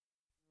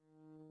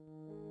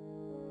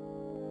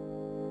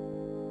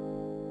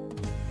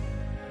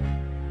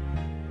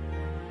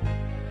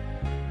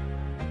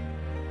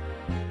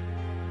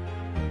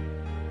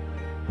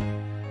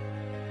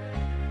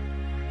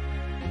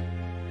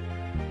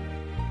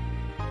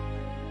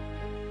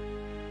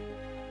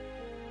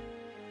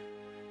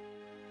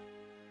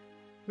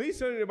Please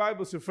turn your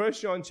Bibles to 1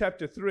 John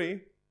chapter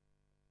 3.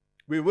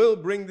 We will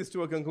bring this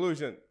to a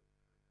conclusion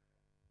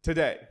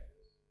today.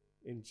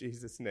 In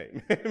Jesus'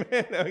 name.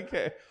 Amen.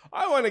 Okay.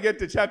 I want to get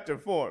to chapter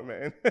 4,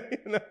 man.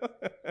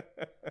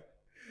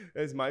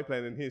 That's my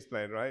plan and his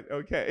plan, right?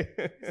 Okay.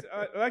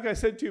 Like I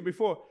said to you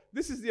before,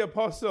 this is the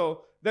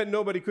apostle that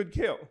nobody could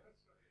kill.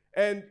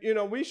 And,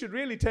 we should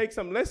really take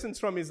some lessons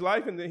from his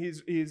life and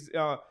his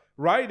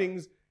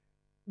writings,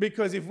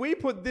 because if we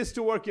put this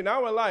to work in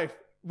our life,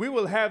 we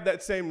will have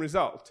that same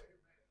result.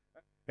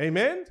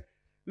 Amen?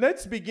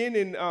 Let's begin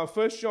in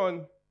 1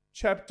 John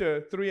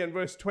chapter 3 and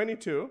verse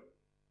 22,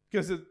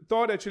 because the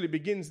thought actually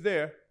begins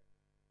there.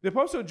 The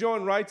Apostle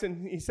John writes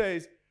and he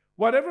says,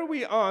 "Whatever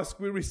we ask,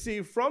 we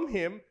receive from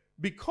him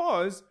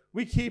because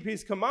we keep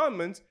his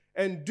commandments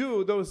and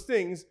do those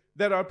things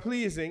that are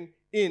pleasing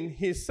in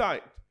his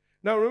sight."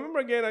 Now remember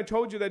again, I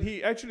told you that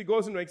he actually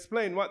goes on to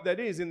explain what that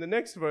is in the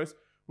next verse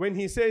when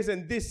he says,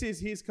 "And this is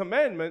his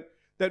commandment,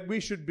 that we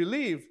should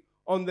believe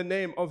on the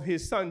name of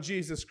his Son,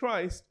 Jesus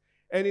Christ."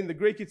 And in the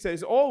Greek it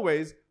says,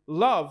 "Always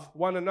love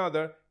one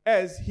another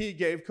as he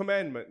gave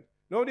commandment."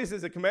 Notice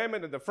there's a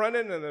commandment at the front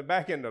end and the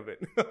back end of it.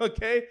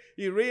 Okay?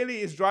 He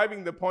really is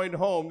driving the point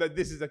home that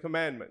this is a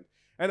commandment.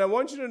 And I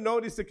want you to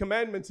notice the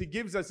commandments he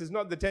gives us is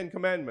not the 10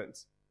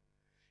 commandments.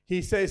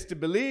 He says to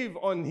believe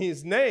on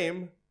his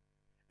name,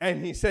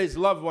 and he says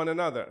love one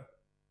another.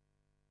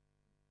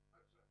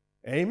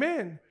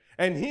 Amen.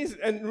 And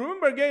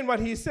remember again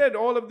what he said,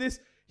 all of this.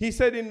 He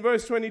said in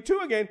verse 22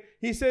 again,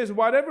 he says,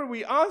 "Whatever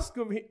we ask,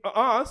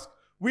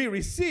 we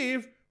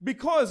receive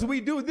because we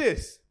do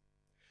this."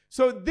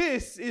 So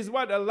this is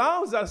what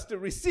allows us to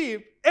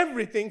receive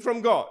everything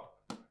from God.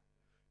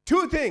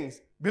 Two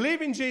things: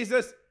 believe in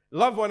Jesus,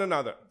 love one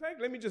another. In fact,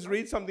 let me just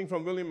read something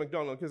from William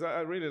MacDonald, because I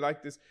really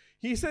like this.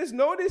 He says,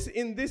 notice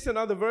in this and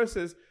other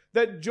verses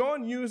that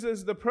John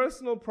uses the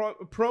personal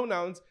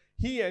pronouns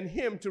he and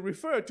him to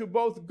refer to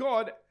both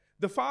God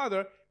the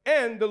Father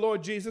and the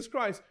Lord Jesus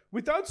Christ,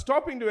 without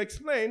stopping to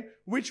explain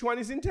which one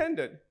is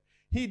intended.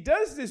 He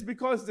does this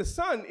because the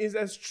Son is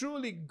as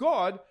truly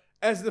God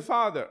as the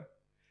Father,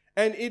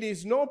 and it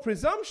is no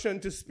presumption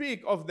to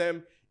speak of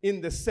them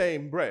in the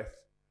same breath.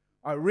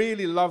 I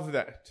really love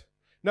that.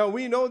 Now,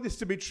 we know this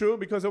to be true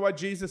because of what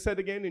Jesus said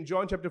again in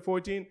John chapter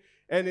 14,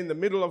 and in the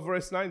middle of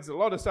verse 9. There's a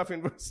lot of stuff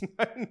in verse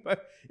 9,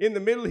 but in the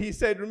middle he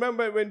said,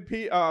 remember when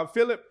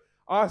Philip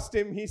asked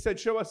him, he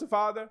said, "Show us the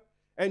Father."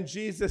 And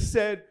Jesus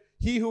said,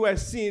 "He who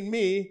has seen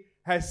me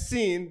has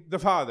seen the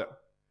Father."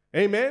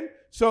 Amen?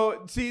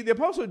 So, see, the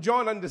Apostle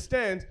John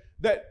understood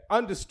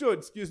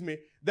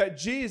that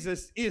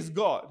Jesus is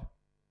God.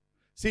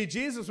 See,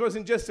 Jesus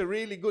wasn't just a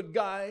really good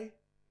guy,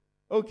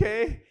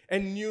 okay,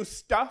 and knew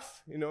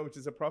stuff, which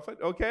is a prophet,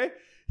 okay?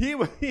 He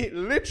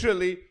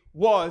literally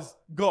was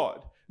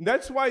God. And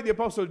that's why the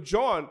Apostle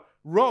John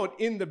wrote,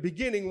 "In the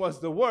beginning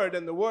was the Word,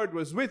 and the Word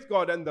was with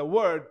God, and the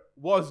Word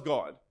was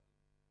God."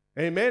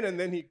 Amen? And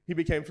then he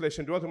became flesh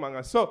and dwelt among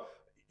us. So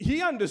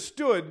he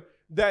understood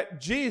that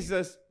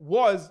Jesus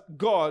was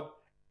God,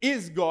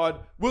 is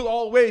God, will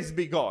always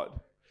be God.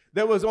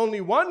 There was only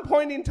one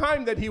point in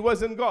time that he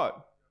wasn't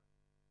God.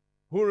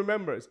 Who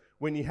remembers?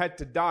 When he had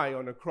to die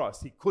on a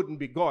cross. He couldn't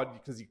be God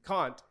because he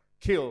can't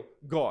kill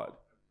God.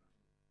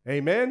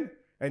 Amen?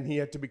 And he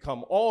had to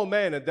become all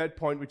man at that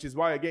point, which is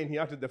why, again, he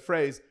uttered the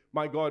phrase,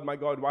 my God,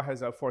 why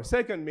hast thou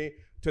forsaken me?"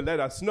 to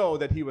let us know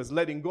that he was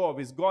letting go of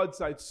his God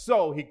side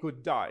so he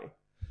could die.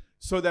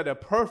 So that a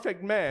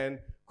perfect man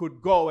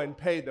could go and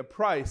pay the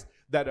price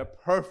that a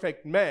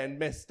perfect man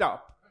messed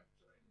up.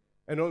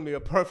 And only a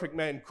perfect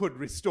man could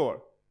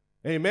restore.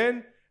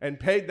 Amen? And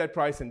paid that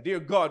price. And dear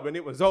God, when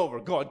it was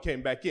over, God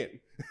came back in.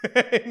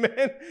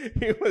 Amen?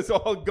 He was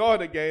all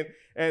God again.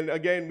 And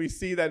again, we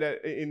see that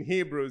in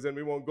Hebrews, and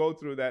we won't go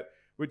through that,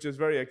 which is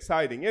very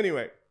exciting.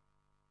 Anyway,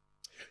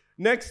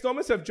 next,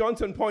 Thomas F.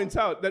 Johnson points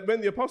out that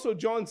when the Apostle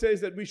John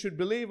says that we should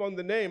believe on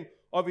the name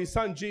of his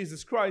Son,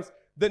 Jesus Christ,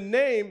 the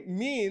name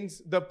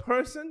means the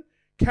person,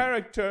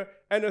 character,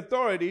 and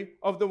authority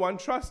of the one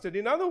trusted.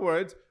 In other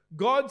words,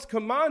 God's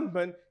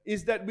commandment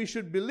is that we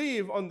should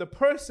believe on the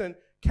person,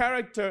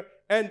 character,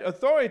 and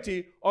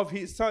authority of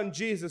his Son,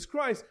 Jesus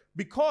Christ,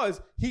 because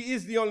he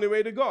is the only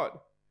way to God.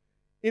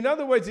 In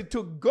other words, it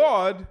took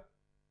God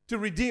to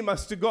redeem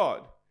us to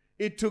God.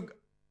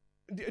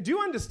 Do you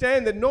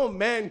understand that no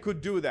man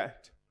could do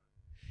that?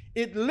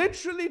 It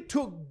literally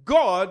took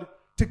God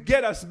to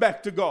get us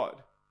back to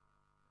God.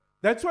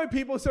 That's why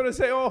people sort of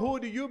say, "Oh, who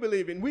do you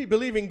believe in?" We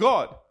believe in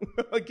God.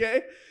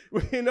 Okay?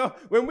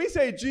 When we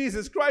say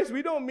Jesus Christ,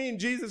 we don't mean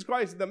Jesus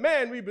Christ the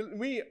man.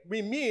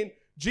 We mean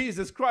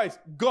Jesus Christ,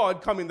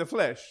 God come in the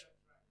flesh.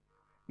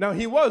 Now,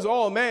 he was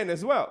all man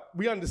as well.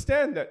 We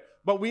understand that.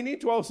 But we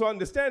need to also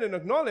understand and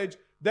acknowledge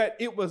that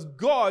it was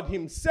God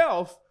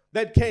himself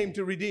that came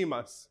to redeem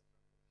us.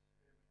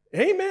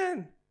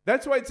 Amen.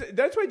 That's why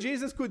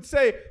Jesus could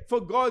say,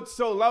 "For God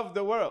so loved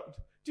the world."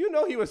 Do you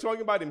know he was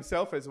talking about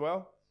himself as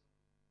well?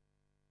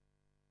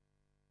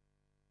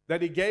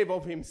 That he gave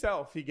of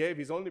himself. He gave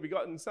his only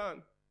begotten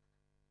Son.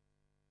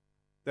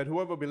 That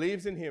whoever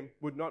believes in him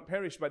would not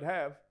perish but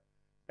have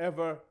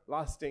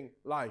everlasting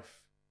life.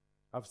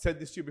 I've said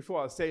this to you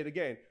before, I'll say it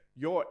again.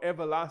 Your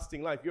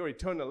everlasting life, your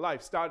eternal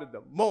life started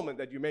the moment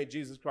that you made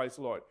Jesus Christ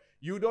Lord.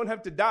 You don't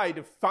have to die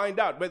to find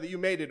out whether you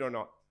made it or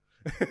not.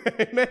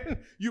 Amen?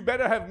 You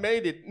better have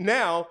made it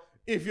now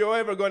if you're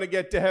ever going to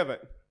get to heaven.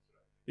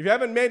 If you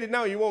haven't made it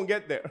now, you won't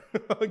get there.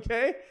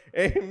 Okay?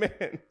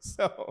 Amen.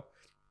 So,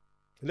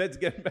 let's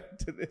get back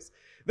to this.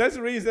 That's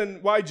the reason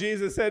why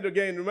Jesus said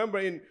again, remember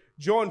in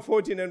John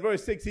 14 and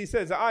verse 6, he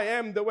says, I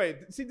am the way.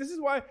 See, this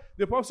is why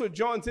the Apostle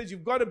John says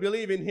you've got to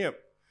believe in him.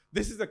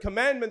 This is a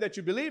commandment that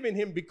you believe in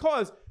him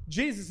because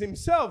Jesus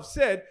himself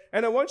said,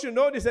 and I want you to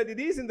notice that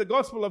it is in the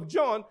Gospel of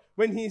John,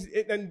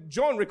 and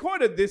John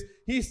recorded this,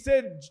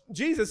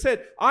 Jesus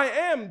said, I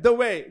am the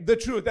way, the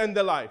truth, and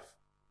the life.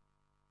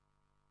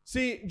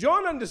 See,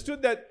 John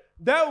understood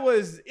that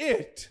was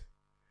it.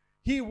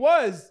 He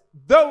was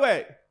the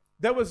way.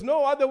 There was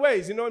no other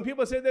ways. You know, when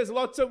people say there's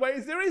lots of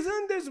ways, there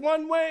isn't. There's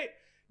one way.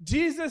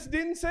 Jesus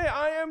didn't say,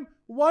 I am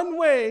one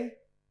way,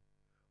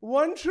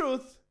 one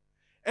truth,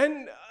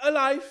 and a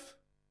life.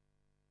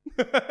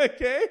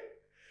 Okay?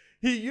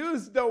 He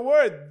used the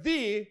word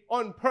the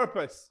on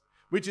purpose,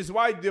 which is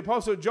why the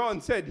Apostle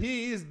John said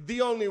he is the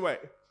only way.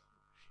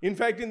 In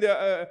fact,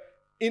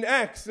 in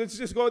Acts, let's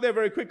just go there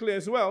very quickly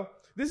as well.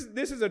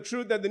 This is a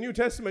truth that the New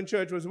Testament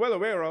church was well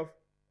aware of.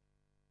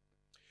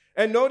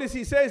 And notice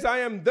he says, I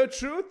am the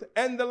truth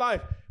and the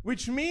life,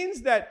 which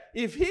means that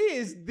if he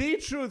is the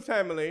truth,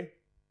 family,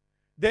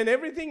 then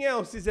everything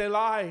else is a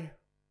lie.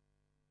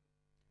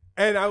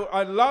 And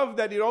I love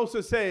that it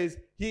also says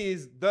he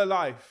is the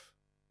life.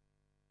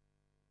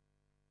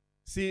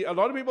 See, a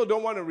lot of people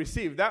don't want to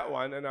receive that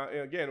one. And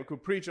again, I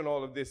could preach on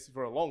all of this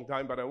for a long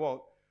time, but I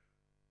won't.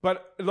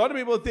 But a lot of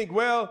people think,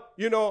 well,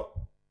 you know,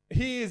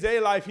 he is a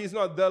life, he's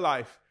not the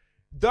life.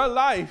 The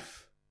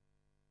life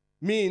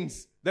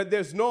means that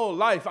there's no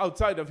life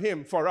outside of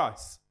him for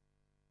us.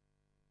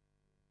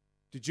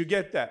 Did you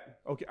get that?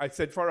 Okay, I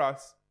said for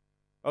us.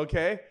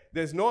 Okay?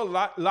 There's no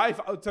life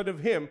outside of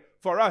him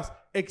for us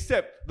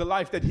except the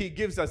life that he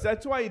gives us.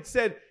 That's why it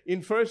said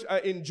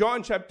in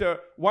John chapter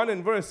 1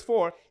 and verse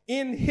 4,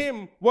 in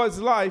him was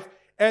life,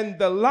 and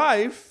the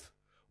life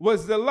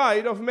was the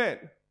light of men.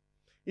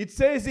 It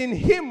says in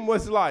him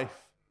was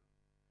life,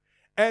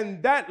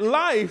 and that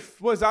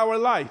life was our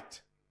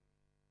light.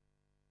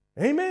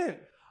 Amen.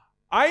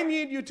 I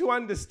need you to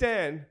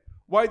understand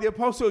why the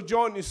Apostle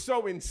John is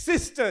so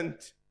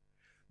insistent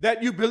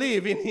that you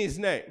believe in his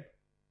name.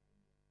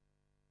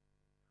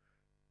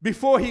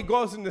 Before he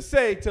goes on to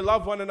say to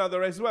love one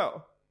another as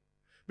well.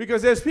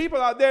 Because there's people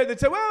out there that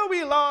say, well,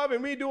 we love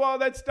and we do all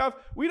that stuff.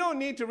 We don't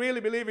need to really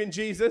believe in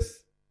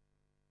Jesus.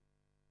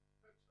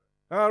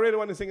 I really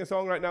want to sing a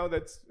song right now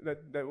that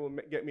will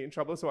get me in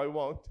trouble, so I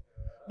won't.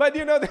 But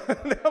you know,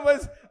 there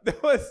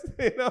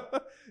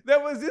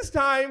was this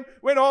time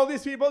when all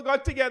these people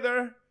got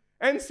together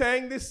and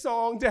sang this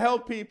song to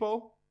help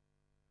people.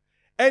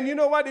 And you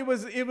know what? It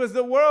was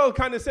the world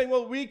kind of saying,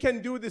 well, we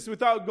can do this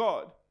without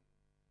God.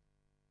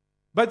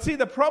 But see,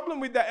 the problem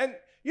with that, and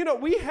you know,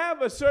 we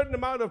have a certain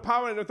amount of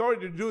power and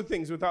authority to do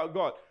things without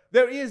God.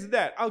 There is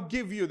that. I'll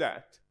give you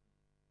that.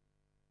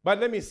 But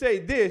let me say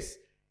this,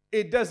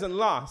 it doesn't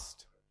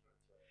last.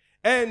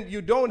 And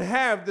you don't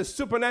have the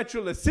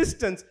supernatural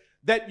assistance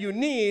that you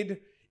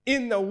need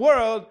in the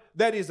world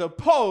that is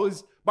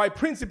opposed by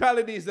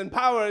principalities and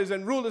powers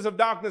and rulers of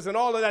darkness and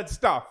all of that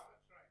stuff.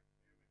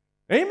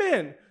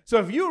 Amen. So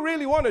if you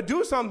really want to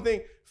do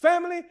something,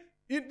 family,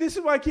 this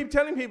is why I keep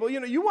telling people, you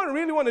know, you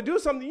really want to do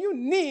something, you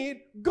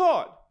need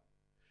God.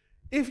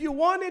 If you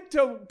want it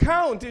to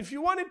count, if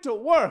you want it to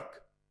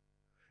work,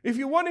 if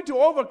you want it to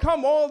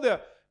overcome all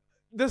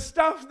the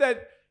stuff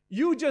that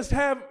you just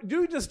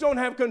don't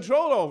have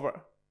control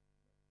over.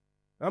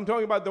 I'm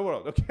talking about the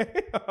world,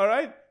 okay? All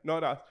right?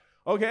 Not us.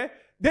 Okay?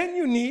 Then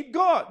you need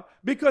God.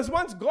 Because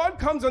once God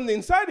comes on the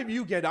inside of you,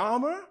 you get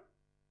armor,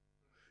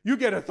 you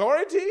get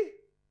authority,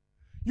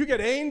 you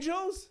get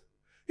angels,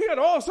 you got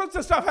all sorts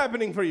of stuff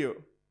happening for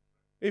you.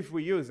 If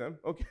we use them,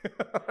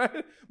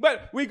 okay?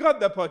 But we got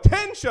the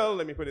potential,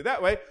 let me put it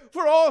that way,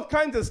 for all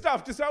kinds of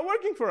stuff to start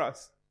working for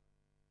us.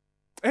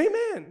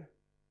 Amen.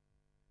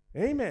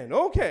 Amen.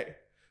 Okay.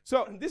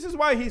 So this is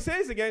why he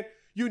says again,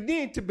 you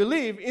need to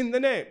believe in the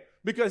name,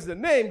 because the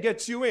name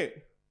gets you in.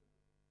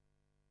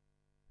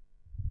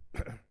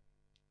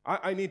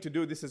 I need to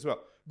do this as well.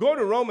 Go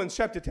to Romans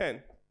chapter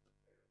 10.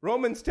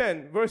 Romans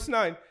 10, verse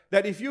 9,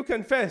 that if you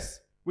confess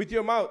with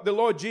your mouth the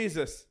Lord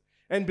Jesus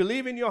and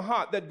believe in your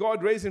heart that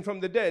God raised him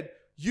from the dead,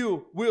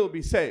 you will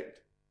be saved.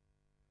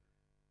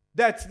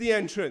 That's the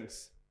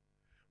entrance.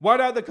 What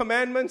are the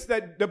commandments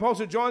that the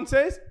Apostle John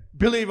says?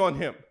 Believe on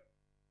him.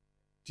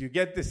 Do you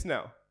get this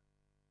now?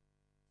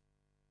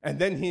 And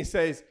then he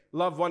says,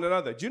 love one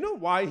another. Do you know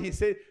why he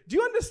said? Do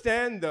you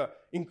understand the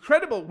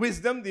incredible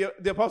wisdom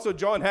the Apostle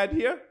John had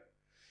here?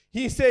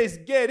 He says,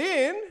 get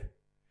in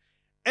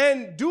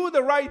and do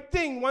the right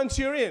thing once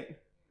you're in.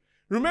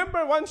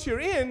 Remember, once you're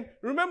in,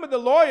 remember the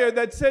lawyer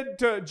that said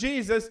to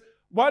Jesus,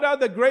 what's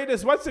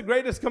the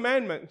greatest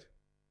commandment?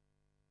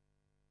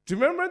 Do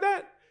you remember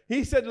that?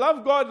 He said,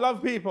 love God,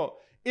 love people.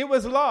 It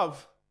was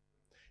love.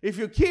 If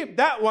you keep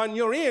that one,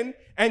 you're in.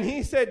 And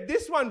he said,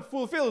 this one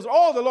fulfills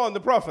all the law and the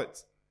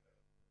prophets.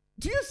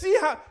 Do you see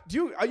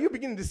are you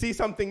beginning to see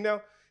something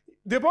now?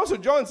 The Apostle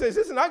John says,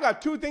 listen, I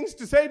got two things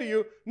to say to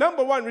you.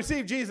 Number one,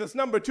 receive Jesus.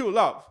 Number two,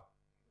 love.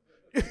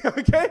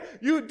 Okay?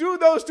 You do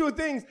those two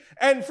things.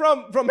 And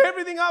from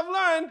everything I've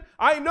learned,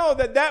 I know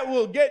that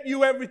will get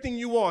you everything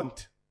you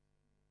want.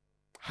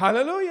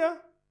 Hallelujah.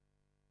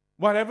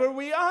 Whatever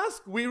we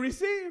ask, we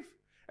receive.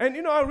 And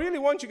I really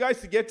want you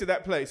guys to get to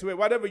that place where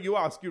whatever you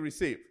ask, you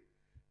receive.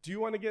 Do you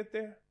want to get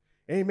there?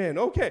 Amen.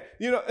 Okay.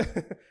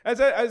 As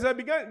I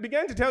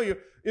began to tell you,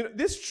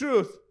 this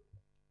truth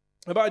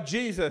about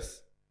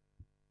Jesus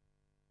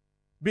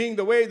being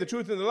the way, the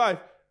truth, and the life,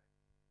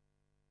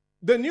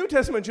 the New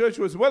Testament church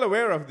was well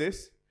aware of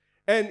this,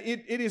 and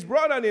it is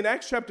brought out in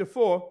Acts chapter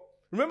 4.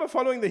 Remember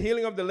following the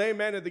healing of the lame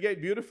man at the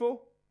gate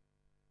beautiful?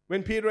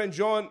 When Peter and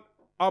John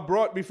are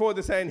brought before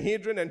the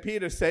Sanhedrin, and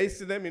Peter says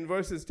to them in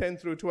verses 10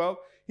 through 12,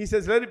 he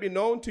says, let it be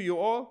known to you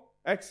all,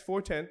 Acts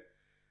 4:10,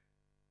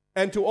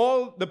 and to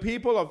all the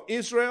people of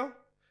Israel,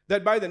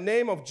 that by the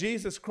name of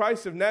Jesus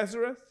Christ of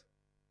Nazareth,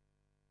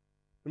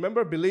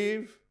 remember,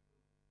 believe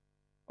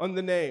on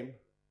the name.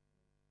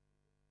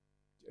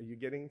 Are you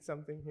getting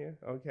something here?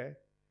 Okay.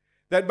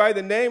 That by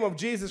the name of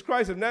Jesus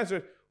Christ of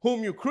Nazareth,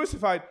 whom you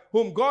crucified,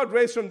 whom God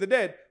raised from the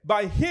dead,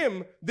 by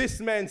him this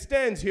man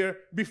stands here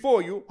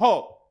before you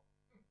whole.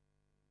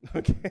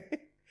 Okay.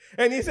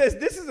 And he says,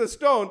 this is a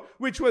stone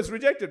which was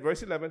rejected,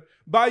 verse 11,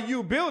 by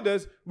you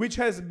builders, which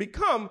has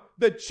become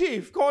the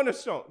chief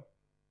cornerstone.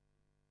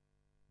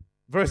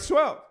 Verse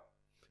 12.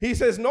 He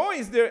says, nor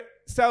is there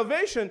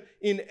salvation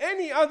in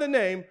any other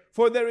name,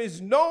 for there is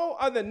no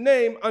other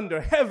name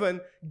under heaven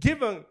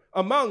given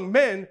among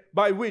men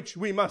by which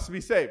we must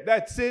be saved.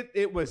 That's it.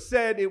 It was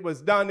said, it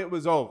was done, it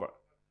was over.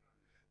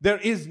 There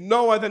is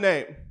no other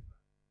name.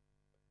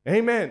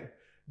 Amen.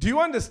 Do you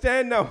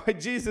understand now what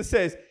Jesus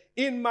says?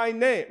 In my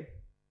name,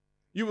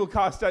 you will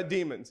cast out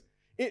demons.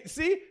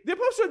 See, the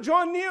Apostle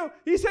John knew.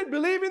 He said,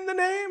 believe in the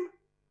name.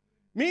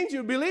 Means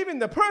you believe in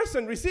the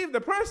person, receive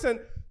the person.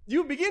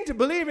 You begin to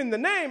believe in the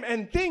name,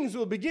 and things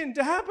will begin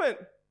to happen.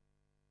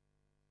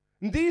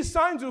 And these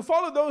signs will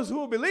follow those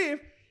who believe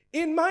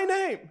in my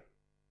name.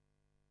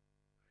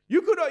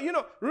 You could,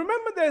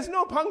 remember there's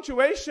no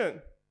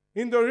punctuation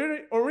in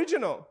the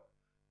original.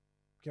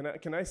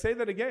 Can I say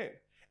that again?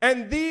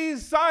 And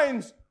these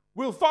signs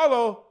will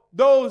follow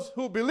those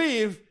who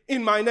believe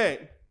in my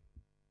name.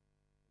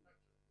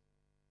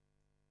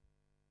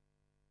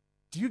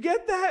 Do you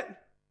get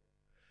that?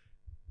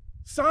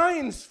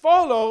 Signs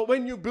follow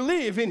when you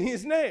believe in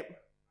his name.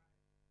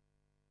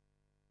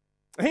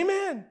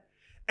 Amen.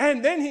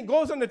 And then he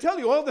goes on to tell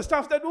you all the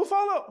stuff that will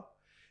follow.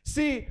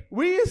 See,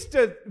 we used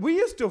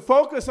to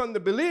focus on the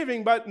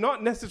believing, but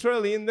not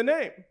necessarily in the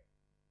name.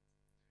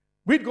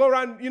 We'd go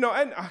around,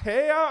 and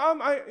hey,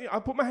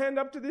 I put my hand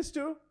up to this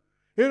too.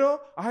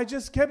 I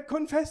just kept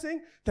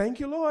confessing. Thank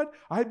you, Lord.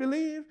 I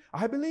believe.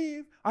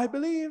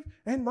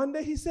 And one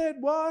day he said,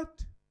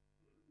 what?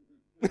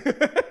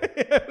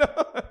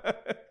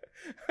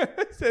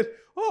 I said,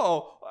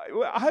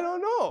 I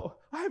don't know.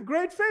 I have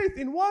great faith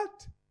in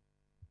what?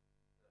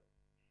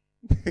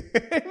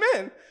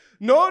 Amen.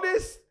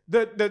 Notice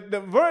that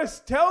the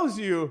verse tells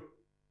you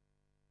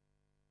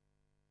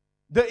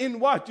in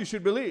what you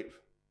should believe.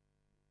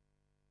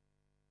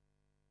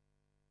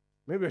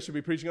 Maybe I should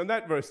be preaching on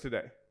that verse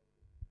today.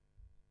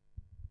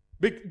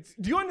 Do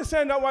you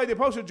understand now why the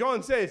Apostle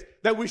John says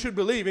that we should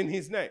believe in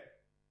his name?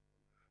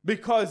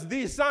 Because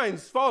these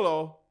signs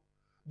follow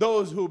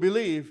those who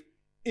believe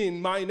in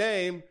my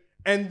name,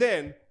 and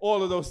then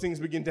all of those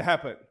things begin to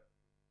happen.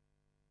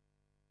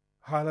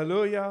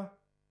 Hallelujah.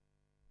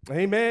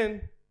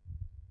 Amen.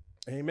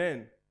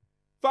 Amen.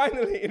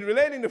 Finally, in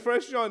relating to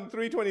 1 John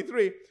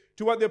 3:23,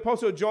 to what the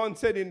Apostle John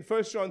said in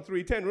 1 John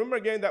 3:10, remember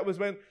again, that was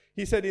when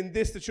he said, in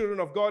this the children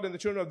of God and the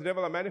children of the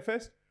devil are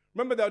manifest.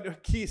 Remember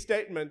that key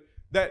statement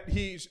that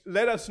he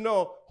let us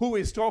know who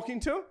he's talking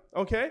to,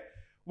 okay?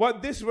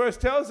 What this verse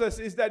tells us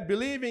is that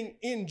believing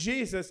in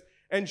Jesus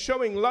and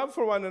showing love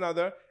for one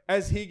another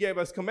as he gave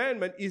us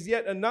commandment is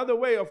yet another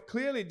way of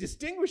clearly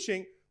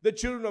distinguishing the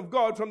children of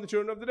God from the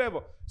children of the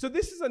devil. So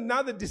this is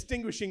another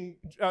distinguishing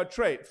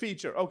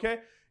feature, okay?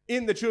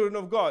 In the children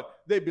of God.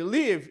 They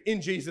believe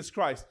in Jesus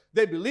Christ.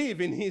 They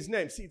believe in his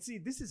name. See,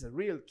 this is a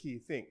real key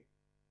thing.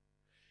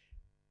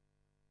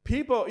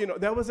 People,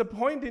 there was a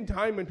point in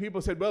time when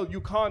people said, well,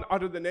 you can't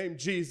utter the name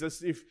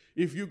Jesus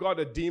if you got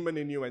a demon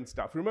in you and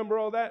stuff. Remember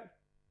all that?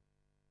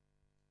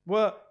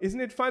 Well,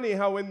 isn't it funny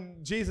how when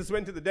Jesus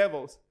went to the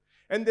devils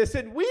and they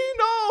said, we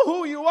know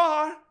who you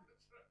are.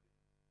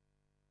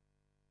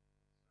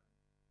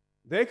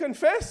 They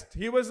confessed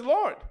he was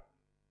Lord.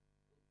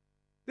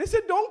 They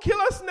said, don't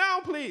kill us now,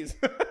 please.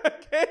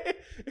 Okay?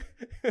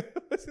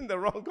 It's in the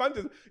wrong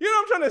context. You know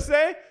what I'm trying to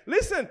say?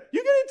 Listen,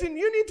 you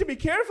need to be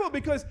careful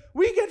because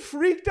we get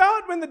freaked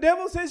out when the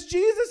devil says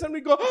Jesus and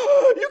we go,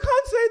 oh, you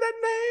can't say that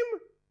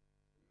name.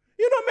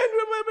 You're not meant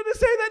to remember to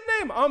say that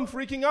name. I'm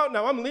freaking out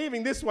now. I'm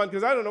leaving this one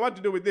because I don't know what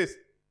to do with this.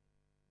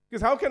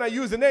 Because how can I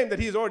use a name that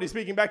he's already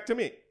speaking back to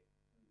me?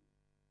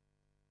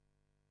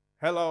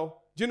 Hello.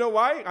 Do you know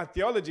why? Our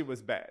theology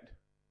was bad.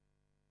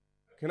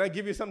 Can I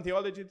give you some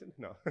theology?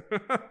 No.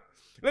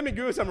 Let me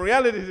give you some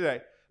reality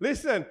today.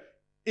 Listen,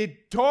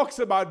 it talks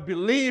about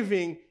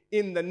believing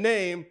in the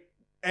name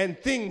and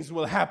things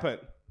will happen.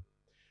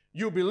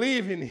 You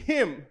believe in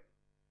him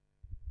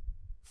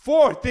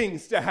for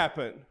things to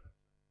happen.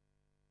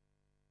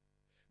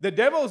 The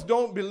devils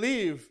don't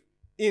believe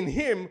in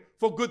him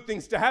for good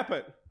things to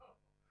happen.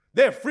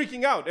 They're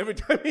freaking out every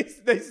time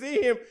they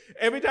see him.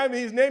 Every time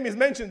his name is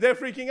mentioned, they're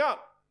freaking out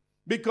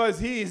because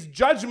he is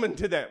judgment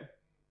to them.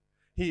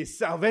 He is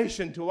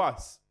salvation to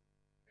us.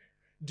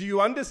 Do you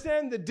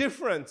understand the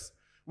difference?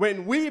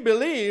 When we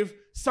believe,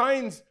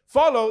 signs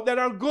follow that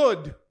are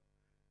good.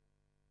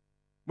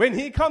 When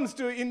he comes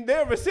to in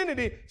their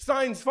vicinity,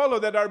 signs follow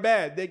that are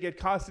bad. They get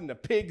cast into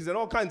pigs and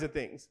all kinds of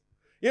things.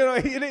 You know,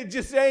 it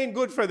just ain't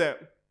good for them.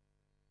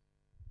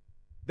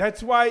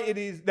 That's why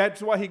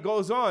he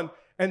goes on,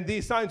 and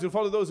these signs will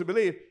follow those who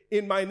believe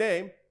in my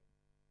name.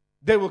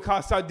 They will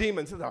cast out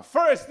demons. That's the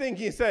first thing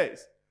he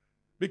says.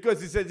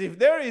 Because he says, if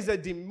there is a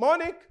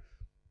demonic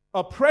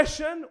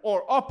oppression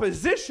or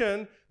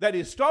opposition that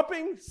is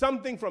stopping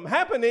something from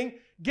happening,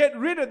 get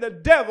rid of the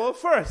devil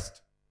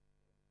first.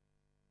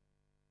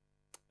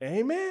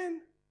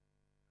 Amen.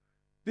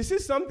 This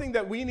is something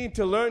that we need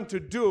to learn to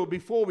do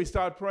before we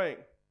start praying.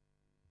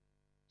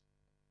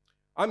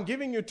 I'm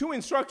giving you 2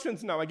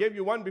 instructions now. I gave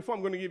you 1 before.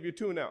 I'm going to give you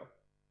 2 now.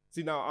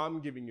 See, now I'm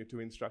giving you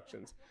 2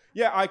 instructions.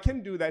 Yeah, I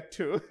can do that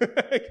too.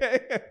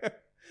 Okay?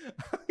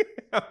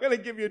 I'm going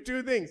to give you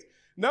 2 things.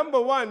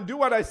 Number 1, do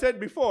what I said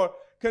before.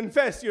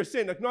 Confess your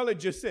sin.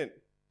 Acknowledge your sin.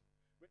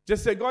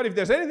 Just say, God, if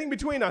there's anything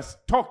between us,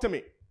 talk to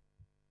me.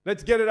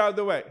 Let's get it out of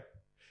the way.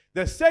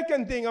 The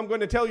second thing I'm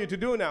going to tell you to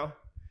do now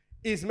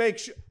is make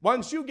sure,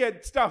 once you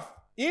get stuff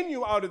in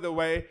you out of the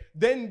way,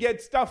 then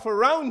get stuff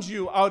around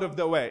you out of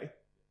the way.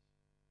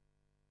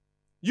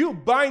 You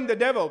bind the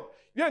devil.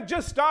 You know,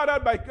 just start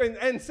out by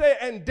and say,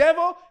 and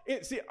devil,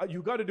 see,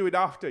 you got to do it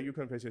after you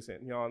confess your sin.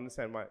 You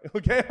understand why?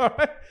 Okay, all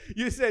right?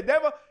 You say,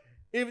 devil,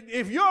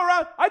 if you're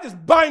around, I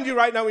just bind you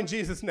right now in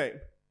Jesus' name.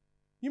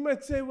 You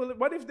might say, well,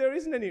 what if there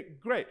isn't any?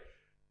 Great.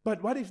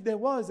 But what if there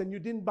was and you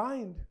didn't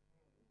bind?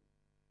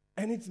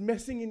 And it's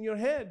messing in your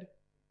head.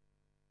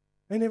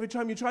 And every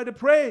time you try to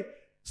pray,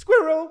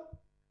 squirrel.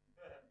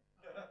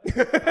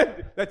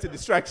 That's a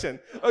distraction.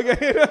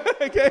 Okay.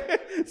 Okay.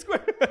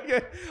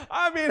 Okay.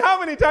 I mean, how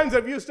many times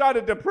have you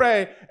started to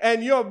pray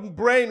and your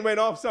brain went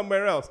off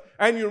somewhere else?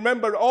 And you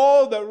remembered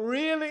all the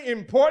really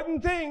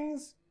important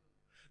things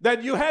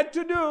that you had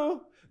to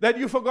do, that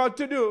you forgot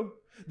to do,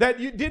 that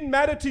didn't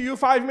matter to you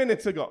 5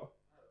 minutes ago.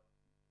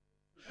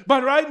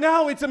 But right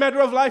now, it's a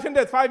matter of life and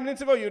death. 5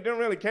 minutes ago, you didn't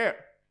really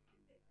care.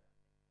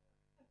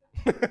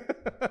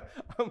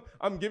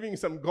 I'm giving you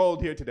some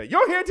gold here today.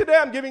 You're here today,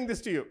 I'm giving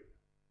this to you.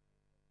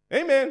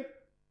 Amen.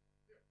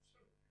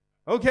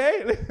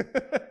 Okay?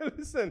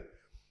 Listen,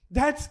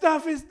 that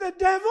stuff is the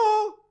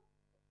devil.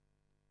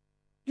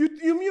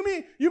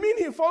 You mean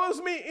he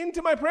follows me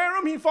into my prayer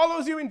room? He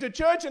follows you into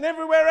church and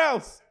everywhere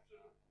else.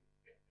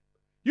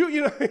 You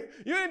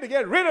need to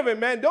get rid of him,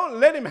 man. Don't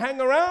let him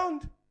hang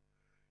around.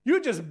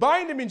 You just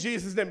bind him in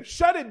Jesus' name.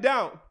 Shut it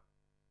down.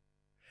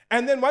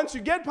 And then once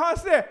you get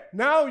past there,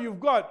 now you've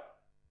got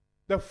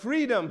the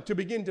freedom to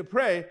begin to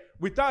pray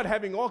without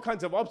having all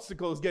kinds of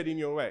obstacles get in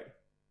your way.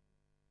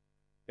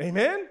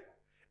 Amen?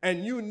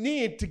 And you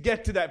need to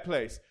get to that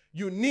place.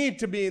 You need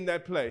to be in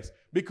that place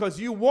because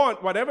you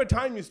want whatever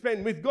time you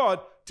spend with God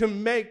to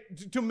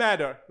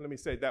matter. Let me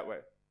say it that way.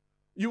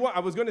 I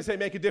was going to say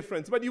make a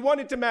difference, but you want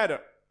it to matter.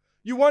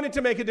 You want it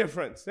to make a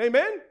difference.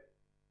 Amen?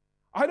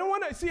 I don't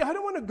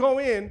want to go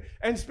in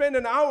and spend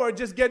an hour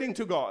just getting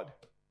to God.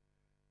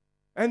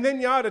 And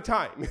then you're out of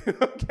time.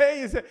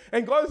 Okay?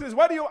 And God says,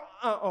 what do you...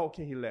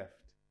 okay, he left.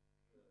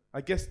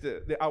 I guess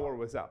the hour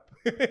was up.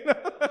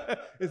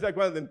 It's like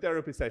one of them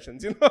therapy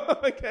sessions,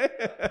 Okay?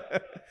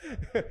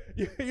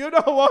 You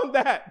don't want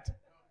that.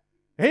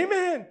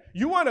 Amen.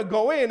 You want to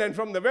go in and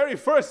from the very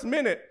first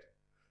minute,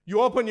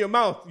 you open your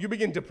mouth, you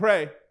begin to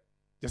pray.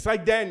 Just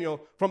like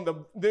Daniel, from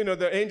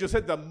the angel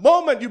said, the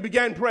moment you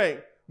began praying,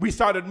 we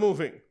started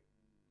moving.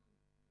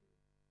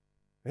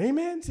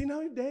 Amen. See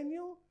now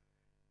Daniel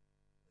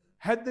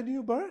had the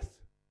new birth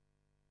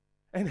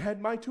and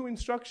had my 2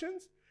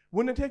 instructions,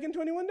 wouldn't have taken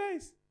 21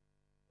 days.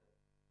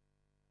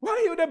 Well,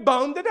 he would have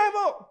bound the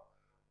devil.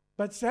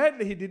 But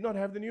sadly, he did not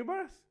have the new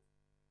birth.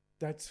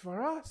 That's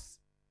for us.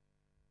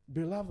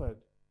 Beloved,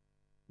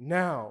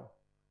 now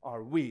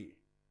are we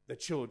the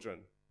children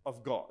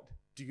of God.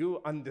 Do you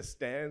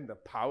understand the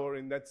power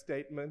in that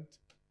statement?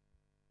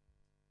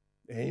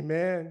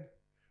 Amen.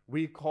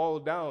 We call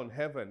down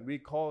heaven. We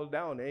call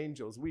down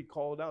angels. We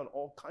call down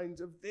all kinds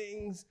of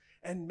things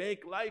and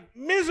make life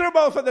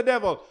miserable for the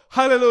devil.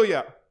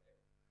 Hallelujah.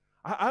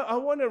 I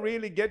want to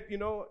really get, you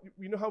know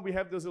how we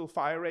have those little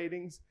fire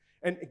ratings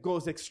and it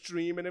goes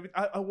extreme and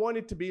everything. I want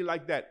it to be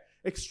like that.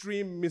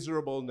 Extreme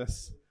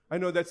miserableness. I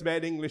know that's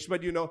bad English,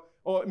 but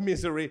or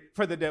misery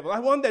for the devil. I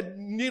want that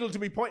needle to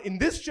be pointing. In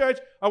this church,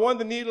 I want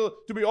the needle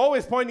to be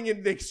always pointing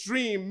in the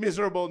extreme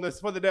miserableness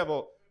for the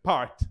devil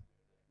part.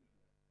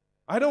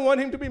 I don't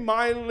want him to be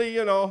mildly,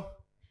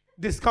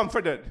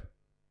 discomforted.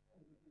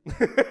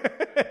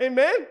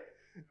 Amen?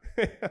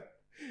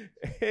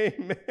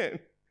 Amen.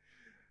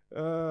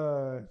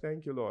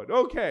 Thank you, Lord.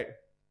 Okay.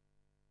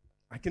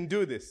 I can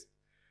do this.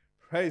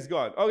 Praise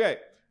God. Okay.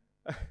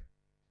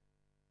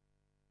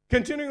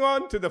 Continuing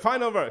on to the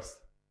final verse.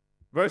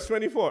 Verse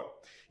 24.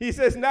 He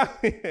says, now,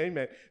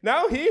 amen.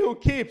 Now he who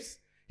keeps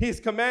his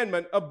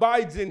commandment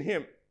abides in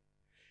him.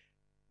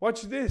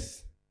 Watch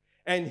this.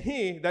 And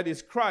he, that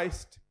is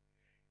Christ,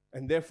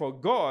 and therefore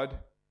God,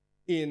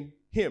 in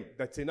him,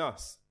 that's in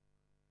us.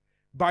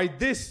 By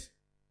this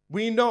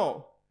we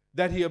know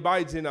that he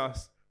abides in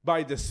us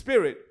by the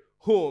Spirit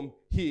whom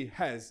he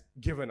has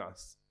given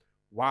us.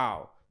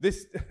 Wow.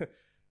 This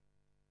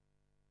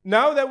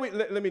now that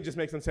let me just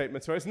make some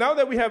statements first. Now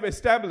that we have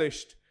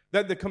established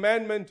that the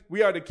commandment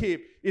we are to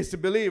keep is to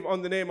believe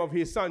on the name of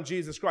his Son,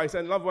 Jesus Christ,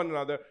 and love one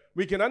another,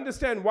 we can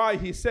understand why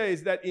he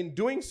says that in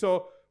doing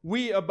so,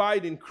 we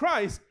abide in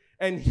Christ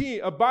and he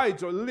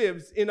abides or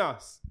lives in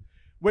us.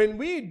 When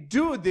we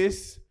do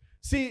this,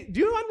 see,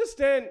 do you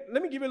understand?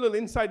 Let me give you a little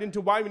insight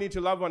into why we need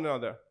to love one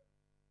another.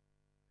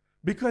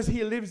 Because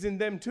he lives in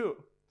them too.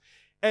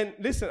 And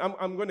listen,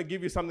 I'm going to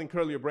give you something,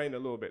 curl your brain a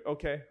little bit,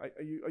 okay?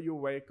 Are you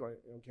awake?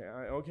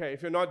 Okay.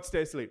 If you're not,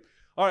 stay asleep.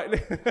 All right.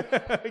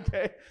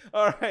 Okay.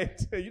 All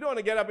right. You don't want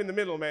to get up in the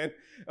middle, man.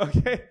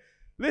 Okay.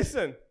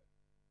 Listen.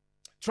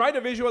 Try to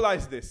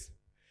visualize this.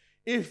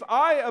 If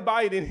I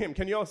abide in him,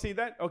 can you all see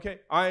that? Okay.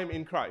 I am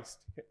in Christ.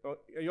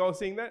 Are you all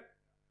seeing that?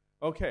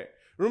 Okay.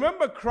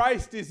 Remember,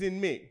 Christ is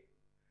in me.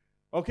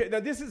 Okay.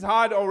 Now, this is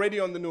hard already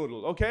on the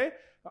noodle, okay?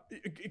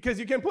 Because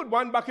you can put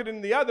one bucket in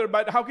the other,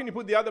 but how can you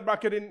put the other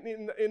bucket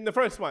in the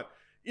first one?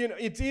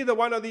 It's either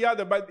one or the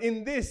other, but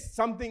in this,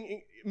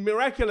 something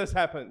miraculous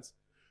happens.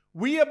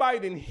 We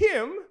abide in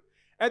him,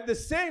 at the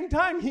same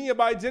time he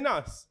abides in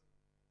us.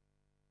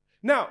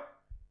 Now,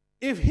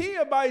 if he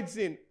abides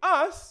in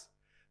us,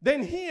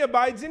 then he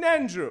abides in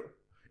Andrew.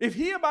 If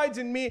he abides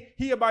in me,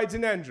 he abides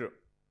in Andrew.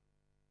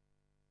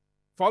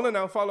 Follow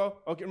now, follow.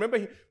 Okay,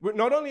 remember,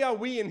 not only are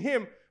we in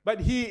him, but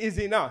he is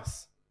in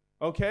us.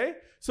 Okay?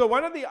 So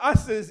one of the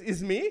us's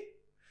is me.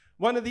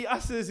 One of the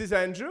us's is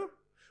Andrew.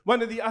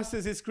 One of the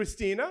us's is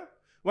Christina.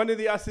 One of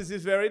the us's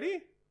is Verity.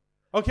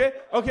 Okay?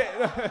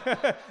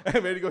 And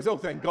Verity goes, oh,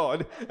 thank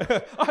God.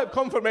 I have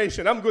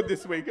confirmation. I'm good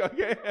this week.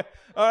 Okay?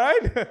 All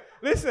right?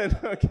 Listen,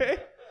 okay?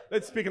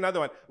 Let's pick another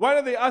one. One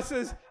of the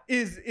us's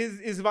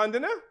is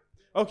Vandana.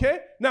 Okay?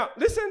 Now,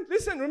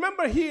 listen.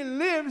 Remember, he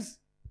lives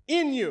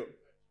in you.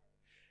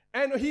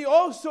 And he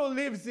also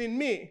lives in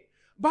me.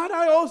 But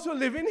I also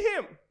live in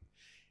him.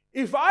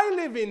 If I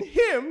live in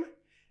him,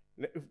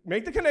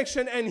 make the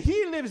connection, and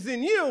he lives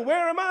in you,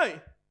 where am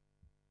I?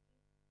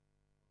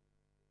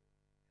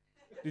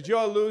 Did you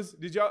all lose?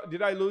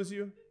 Did I lose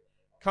you?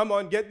 Come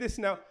on, get this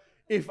now.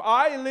 If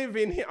I live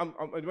in him,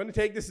 I'm going to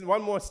take this in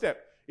one more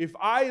step. If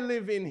I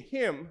live in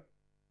him,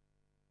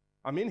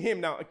 I'm in him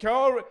now.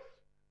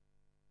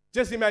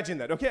 Just imagine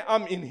that, okay?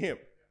 I'm in him.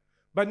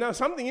 But now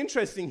something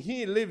interesting,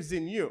 he lives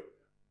in you.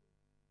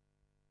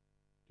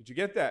 Did you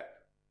get that?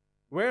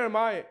 Where am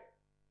I?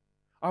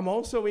 I'm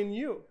also in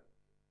you.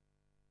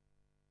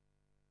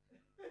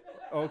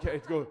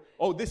 Okay, go.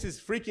 Oh, this is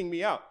freaking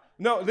me out.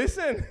 No,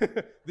 listen.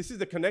 This is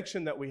the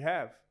connection that we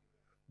have.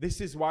 This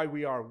is why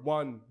we are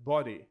one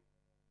body.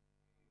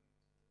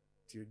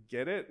 Do you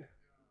get it?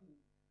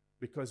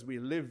 Because we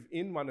live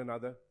in one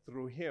another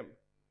through him.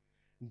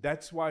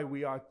 That's why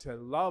we are to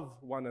love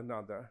one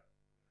another.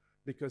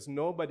 Because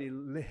nobody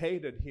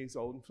hated his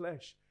own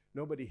flesh.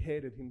 Nobody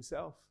hated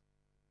himself.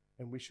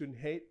 And we shouldn't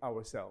hate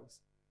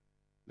ourselves.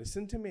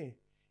 Listen to me.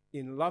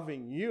 In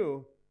loving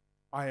you,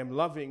 I am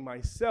loving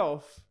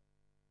myself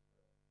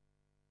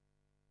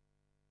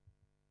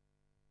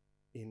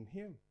in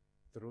him,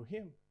 through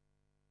him.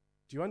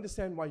 Do you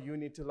understand why you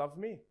need to love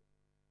me?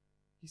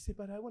 You say,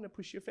 but I want to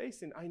push your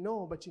face in. I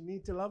know, but you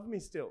need to love me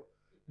still.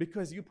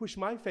 Because you push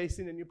my face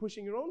in and you're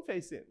pushing your own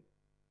face in.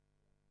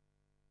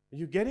 Are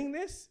you getting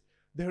this?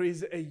 There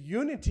is a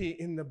unity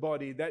in the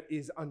body that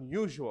is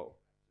unusual.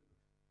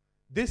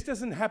 This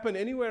doesn't happen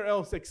anywhere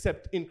else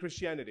except in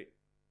Christianity.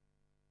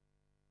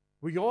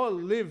 We all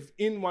live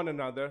in one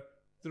another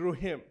through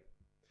him.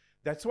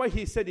 That's why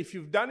he said, if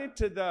you've done it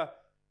to the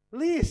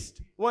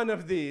least one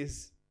of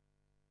these,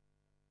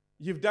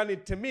 you've done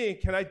it to me.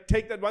 Can I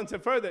take that one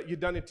step further?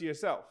 You've done it to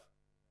yourself.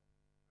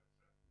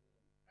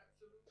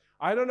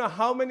 I don't know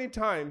how many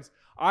times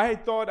I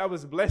thought I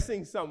was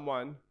blessing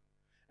someone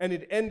and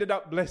it ended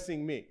up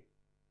blessing me.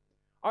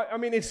 I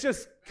mean, it's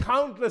just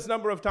countless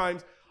number of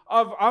times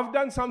I've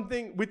done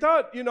something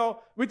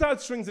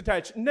without strings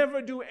attached.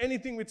 Never do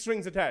anything with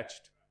strings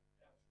attached.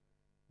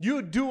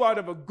 You do out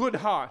of a good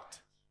heart.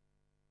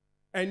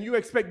 And you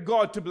expect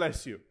God to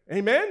bless you.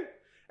 Amen?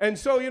 And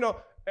so,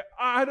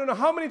 I don't know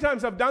how many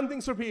times I've done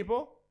things for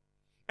people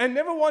and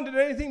never wanted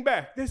anything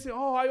back. They say,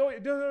 oh, I owe you.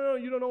 No,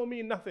 you don't owe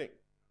me nothing.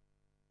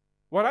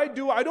 What I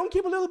do, I don't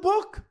keep a little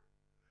book.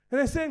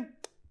 And I say,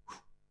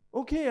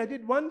 okay, I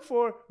did one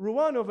for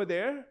Ruwan over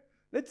there.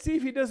 Let's see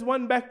if he does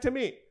one back to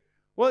me.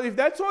 Well, if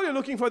that's all you're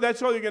looking for,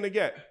 that's all you're going to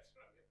get.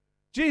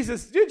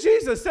 Jesus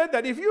said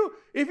that if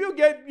you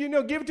get,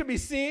 give to be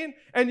seen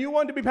and you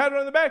want to be patted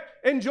on the back,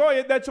 enjoy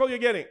it, that's all you're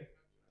getting.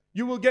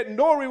 You will get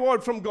no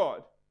reward from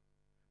God.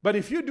 But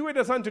if you do it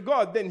as unto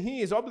God, then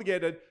he is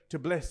obligated to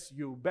bless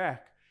you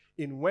back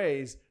in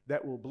ways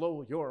that will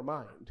blow your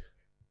mind.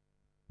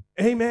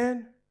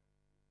 Amen.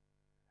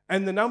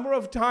 And the number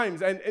of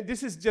times, and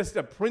this is just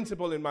a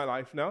principle in my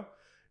life now,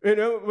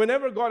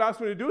 whenever God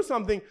asks me to do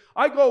something,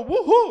 I go,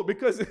 woohoo,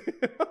 because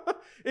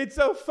it's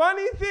a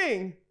funny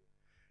thing.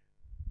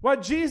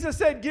 What Jesus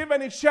said, give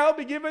and it shall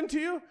be given to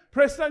you,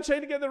 press down,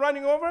 shake together,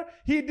 running over.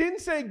 He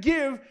didn't say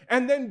give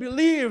and then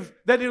believe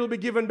that it'll be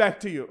given back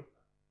to you.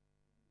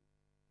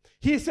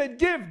 He said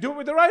give, do it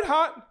with the right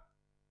heart,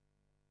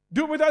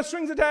 do it without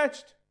strings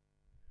attached.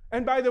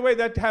 And by the way,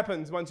 that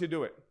happens once you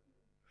do it.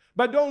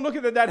 But don't look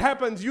at it, that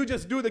happens, you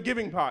just do the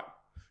giving part.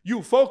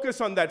 You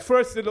focus on that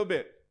first little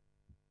bit.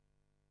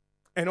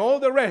 And all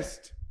the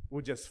rest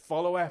will just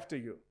follow after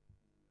you.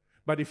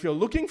 But if you're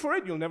looking for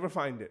it, you'll never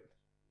find it.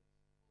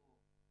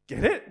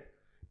 Get it?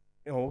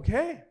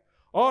 Okay.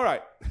 All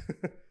right.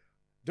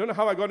 Don't know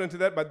how I got into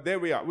that, but there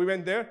we are. We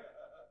went there.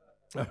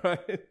 All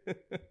right.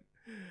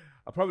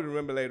 I'll probably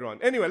remember later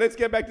on. Anyway, let's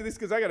get back to this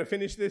because I got to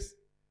finish this.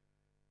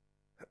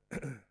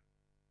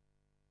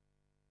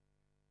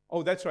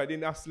 Oh, that's right.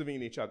 In us living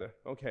in each other.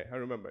 Okay, I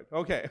remembered.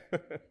 Okay.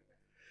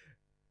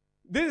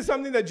 This is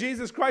something that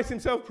Jesus Christ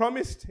himself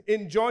promised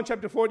in John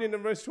chapter 14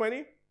 and verse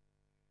 20.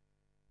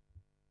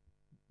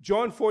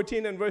 John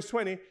 14 and verse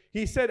 20.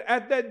 He said,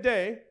 at that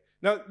day,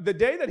 now the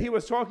day that he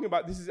was talking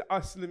about, this is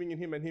us living in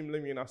him and him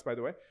living in us, by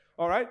the way.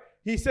 All right.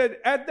 He said,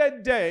 at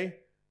that day,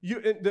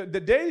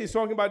 the day he's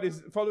talking about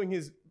is following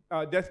his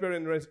death, burial,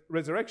 and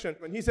resurrection.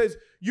 When he says,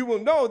 you will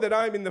know that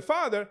I am in the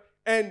Father,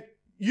 and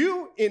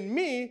you in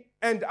me,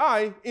 and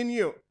I in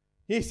you.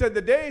 He said,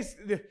 the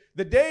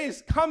day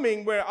is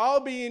coming where I'll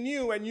be in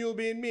you and you'll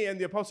be in me. And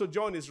the Apostle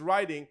John is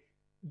writing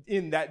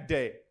in that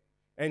day.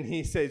 And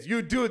he says,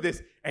 you do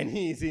this, and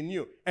he's in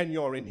you, and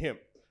you're in him.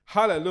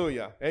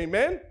 Hallelujah.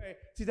 Amen?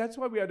 See, that's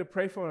why we have to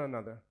pray for one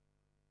another.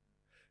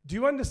 Do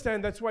you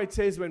understand? That's why it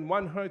says when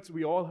one hurts,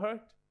 we all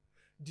hurt.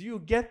 Do you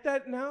get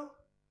that now?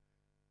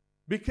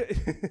 Because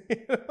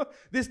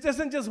this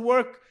doesn't just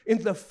work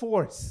in the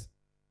force.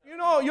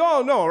 You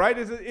all know, right?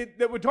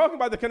 That we're talking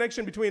about the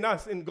connection between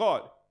us and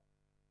God.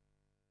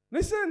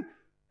 Listen,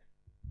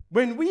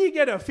 when we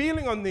get a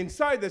feeling on the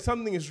inside that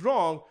something is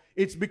wrong,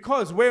 it's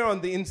because we're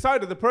on the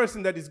inside of the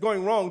person that is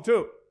going wrong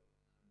too.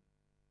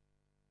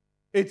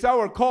 It's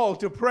our call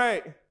to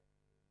pray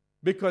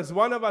because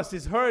one of us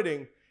is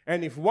hurting,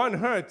 and if one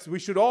hurts, we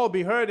should all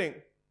be hurting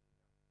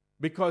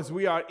because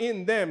we are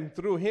in them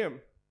through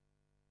him.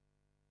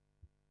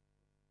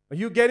 Are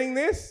you getting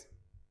this?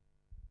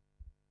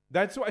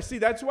 That's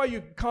why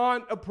you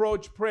can't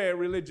approach prayer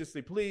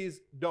religiously. Please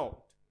don't.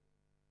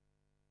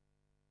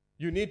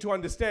 You need to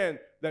understand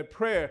that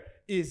prayer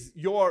is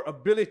your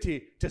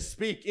ability to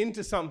speak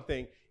into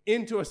something,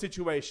 into a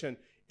situation,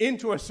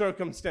 into a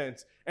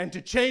circumstance, and to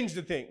change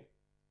the thing.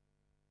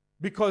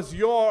 Because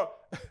you're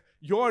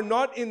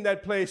not in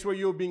that place where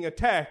you're being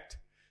attacked,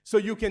 so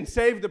you can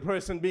save the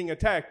person being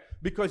attacked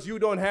because you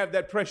don't have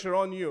that pressure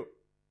on you.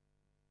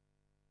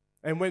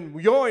 And when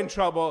you're in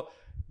trouble,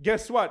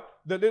 guess what?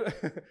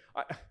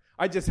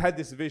 I just had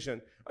this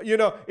vision.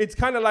 It's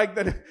kind of like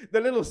the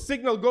little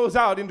signal goes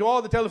out into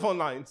all the telephone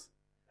lines.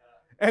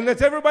 And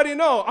lets everybody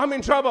know, I'm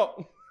in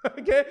trouble.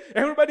 Okay?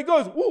 Everybody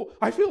goes, ooh,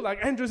 I feel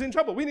like Andrew's in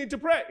trouble. We need to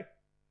pray.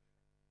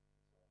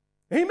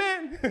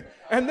 Amen.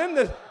 And then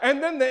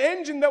the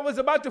engine that was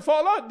about to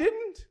fall out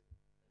didn't.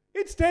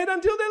 It stayed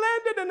until they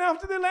landed. And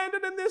after they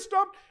landed and they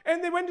stopped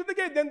and they went to the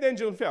gate, then the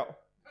engine fell.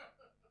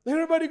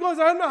 Everybody goes,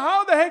 I don't know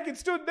how the heck it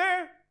stood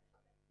there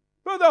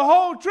for the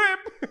whole trip.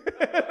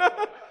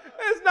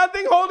 There's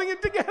nothing holding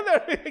it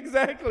together.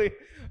 Exactly.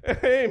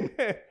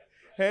 Amen.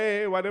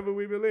 Hey, whatever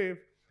we believe.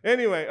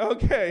 Anyway,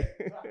 okay.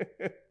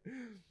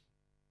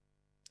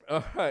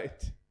 All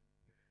right.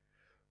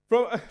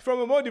 From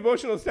a more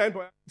devotional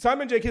standpoint,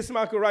 Simon J.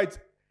 Kistemaker writes,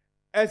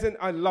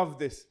 I love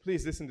this.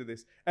 Please listen to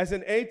this. As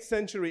an 8th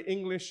century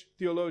English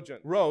theologian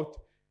wrote,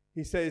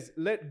 he says,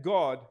 let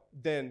God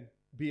then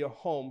be a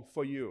home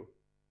for you,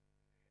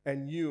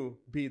 and you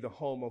be the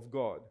home of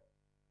God.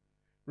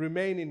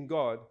 Remain in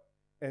God,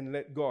 and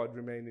let God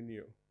remain in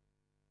you.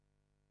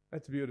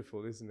 That's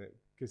beautiful, isn't it?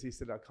 Because he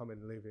said, I'll come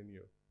and live in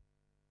you.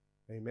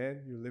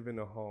 Amen? You live in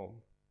a home.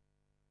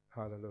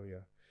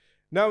 Hallelujah.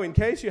 Now, in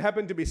case you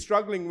happen to be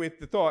struggling with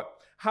the thought,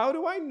 how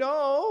do I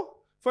know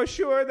for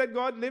sure that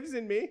God lives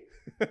in me?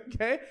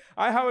 Okay?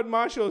 Howard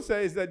Marshall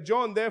says that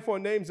John therefore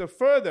names a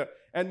further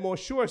and more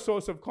sure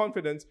source of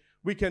confidence.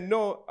 We can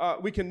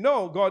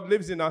know God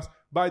lives in us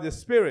by the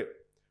Spirit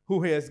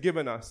who he has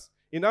given us.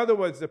 In other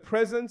words, the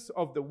presence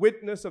of the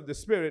witness of the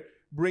Spirit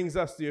brings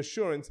us the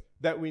assurance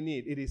that we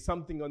need. It is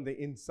something on the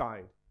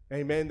inside.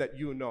 Amen, that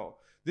you know.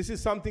 This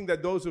is something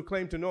that those who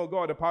claim to know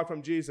God apart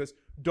from Jesus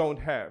don't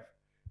have.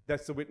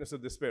 That's the witness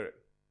of the Spirit.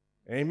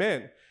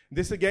 Amen.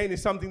 This again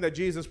is something that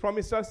Jesus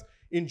promised us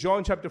in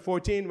John chapter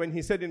 14 when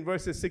he said in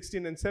verses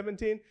 16 and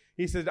 17,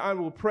 he said, I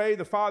will pray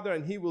the Father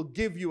and he will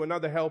give you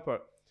another helper,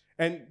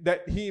 and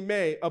that he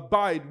may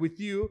abide with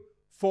you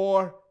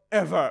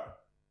forever.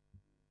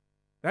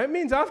 That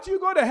means after you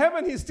go to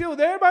heaven, he's still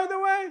there, by the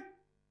way.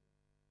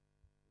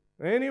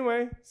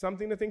 Anyway,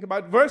 something to think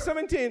about. Verse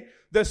 17,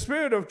 the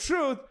Spirit of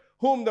truth,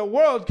 whom the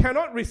world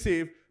cannot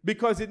receive,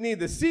 because it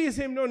neither sees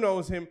him nor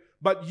knows him,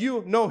 but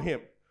you know him.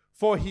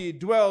 For he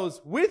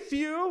dwells with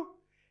you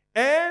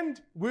and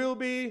will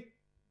be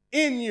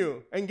in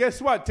you. And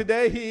guess what?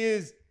 Today he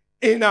is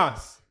in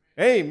us.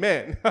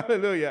 Amen.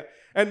 Hallelujah.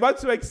 And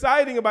what's so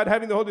exciting about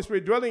having the Holy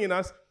Spirit dwelling in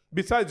us,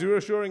 besides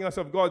reassuring us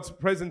of God's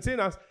presence in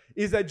us,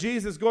 is that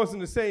Jesus goes on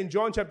to say in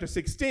John chapter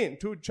 16,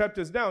 2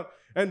 chapters down,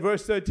 and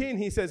verse 13,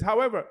 he says,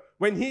 however,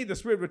 when he, the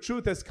Spirit of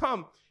truth, has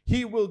come,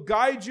 he will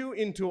guide you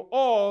into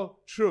all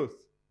truth.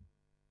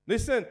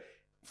 Listen,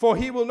 for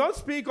he will not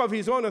speak of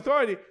his own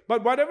authority,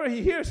 but whatever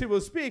he hears, he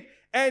will speak,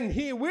 and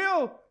he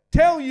will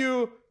tell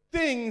you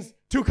things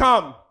to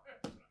come.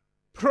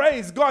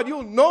 Praise God.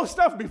 You'll know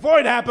stuff before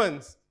it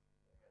happens.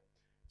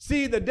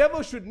 See, the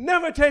devil should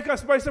never take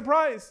us by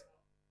surprise.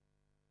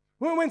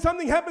 When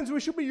something happens, we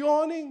should be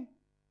yawning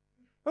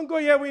and go,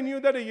 yeah, we knew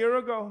that a year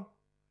ago.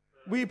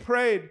 We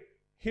prayed.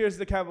 Here's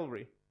the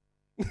cavalry.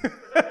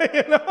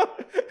 You know?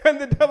 And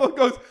the devil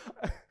goes,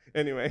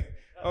 anyway,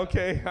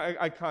 okay,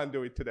 I can't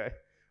do it today.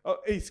 Oh,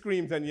 he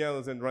screams and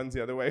yells and runs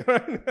the other way.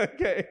 Right?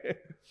 Okay.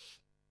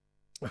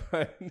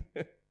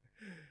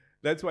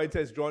 That's why it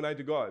says, draw nigh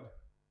to God.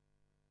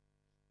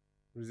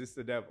 Resist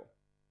the devil.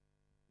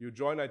 You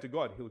draw nigh to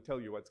God, he'll tell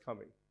you what's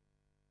coming.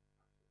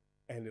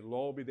 And it'll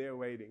all be there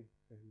waiting.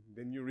 And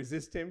then you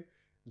resist him.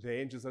 The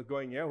angels are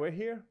going, yeah, we're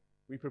here.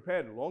 We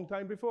prepared a long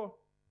time before.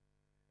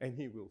 And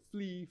he will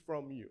flee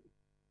from you.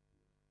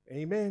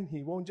 Amen.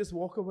 He won't just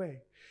walk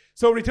away.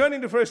 So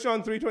returning to 1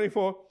 John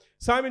 3:24,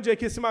 Simon J.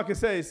 Kistemaker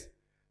says,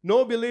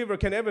 no believer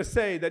can ever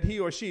say that he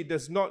or she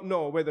does not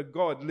know whether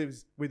God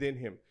lives within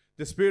him.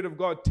 The Spirit of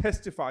God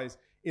testifies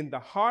in the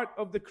heart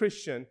of the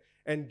Christian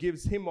and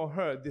gives him or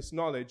her this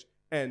knowledge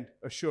and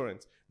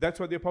assurance. That's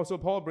what the Apostle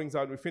Paul brings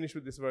out. We finish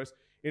with this verse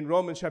in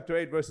Romans chapter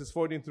 8, verses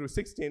 14 through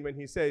 16, when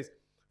he says,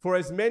 for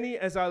as many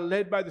as are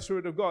led by the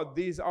Spirit of God,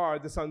 these are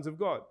the sons of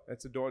God.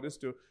 That's the daughters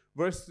too.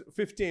 Verse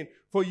 15,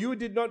 for you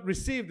did not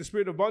receive the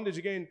spirit of bondage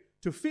again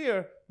to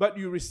fear, but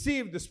you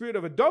received the spirit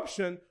of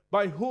adoption,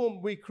 by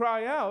whom we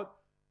cry out,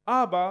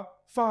 Abba,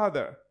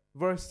 Father.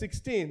 Verse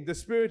 16, the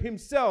Spirit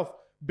himself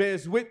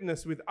bears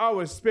witness with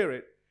our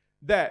spirit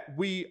that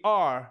we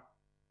are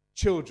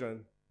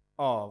children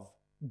of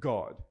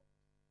God.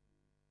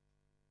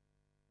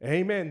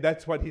 Amen.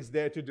 That's what he's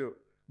there to do.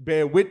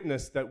 Bear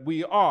witness that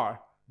we are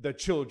the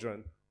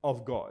children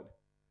of God.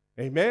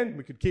 Amen.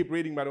 We could keep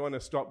reading, but I want to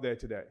stop there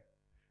today.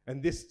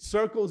 And this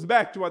circles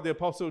back to what the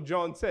Apostle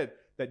John said,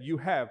 that you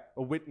have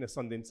a witness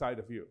on the inside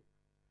of you.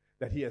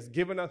 That he has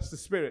given us the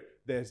Spirit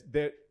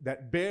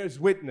that bears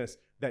witness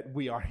that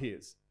we are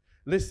his.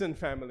 Listen,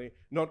 family,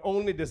 not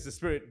only does the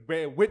Spirit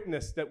bear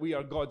witness that we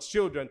are God's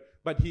children,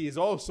 but he is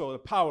also the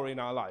power in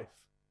our life.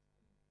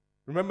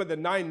 Remember the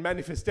 9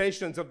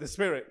 manifestations of the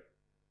Spirit.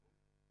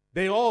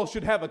 They all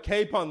should have a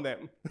cape on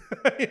them.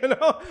 You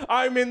know,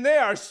 I mean, they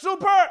are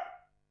super.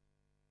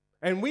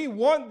 And we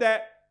want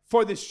that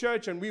for this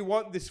church, and we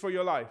want this for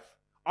your life.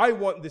 I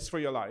want this for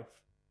your life.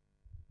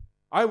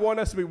 I want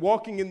us to be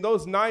walking in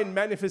those 9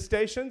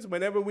 manifestations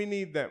whenever we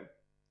need them.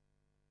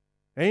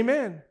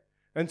 Amen.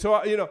 And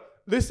so, you know,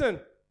 listen,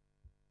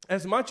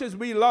 as much as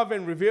we love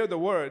and revere the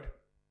Word,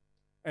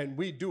 and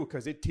we do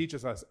because it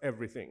teaches us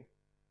everything,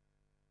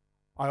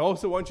 I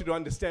also want you to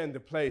understand the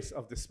place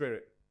of the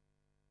Spirit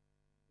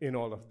in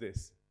all of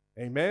this.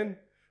 Amen?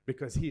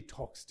 Because he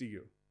talks to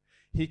you.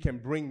 He can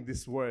bring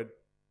this word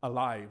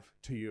alive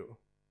to you.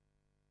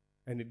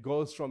 And it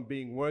goes from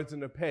being words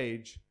on a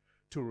page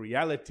to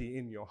reality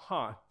in your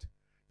heart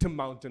to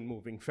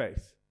mountain-moving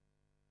faith.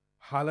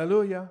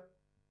 Hallelujah.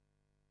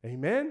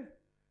 Amen?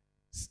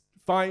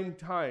 Find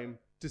time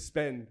to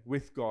spend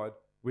with God,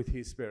 with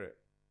his Spirit,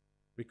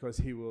 because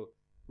he will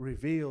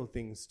reveal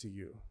things to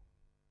you,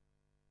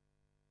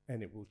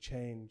 and it will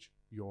change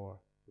your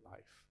life.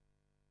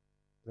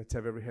 Let's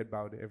have every head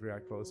bowed, every eye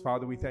closed.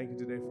 Father, we thank you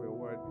today for your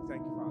word. We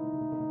thank you,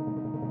 Father.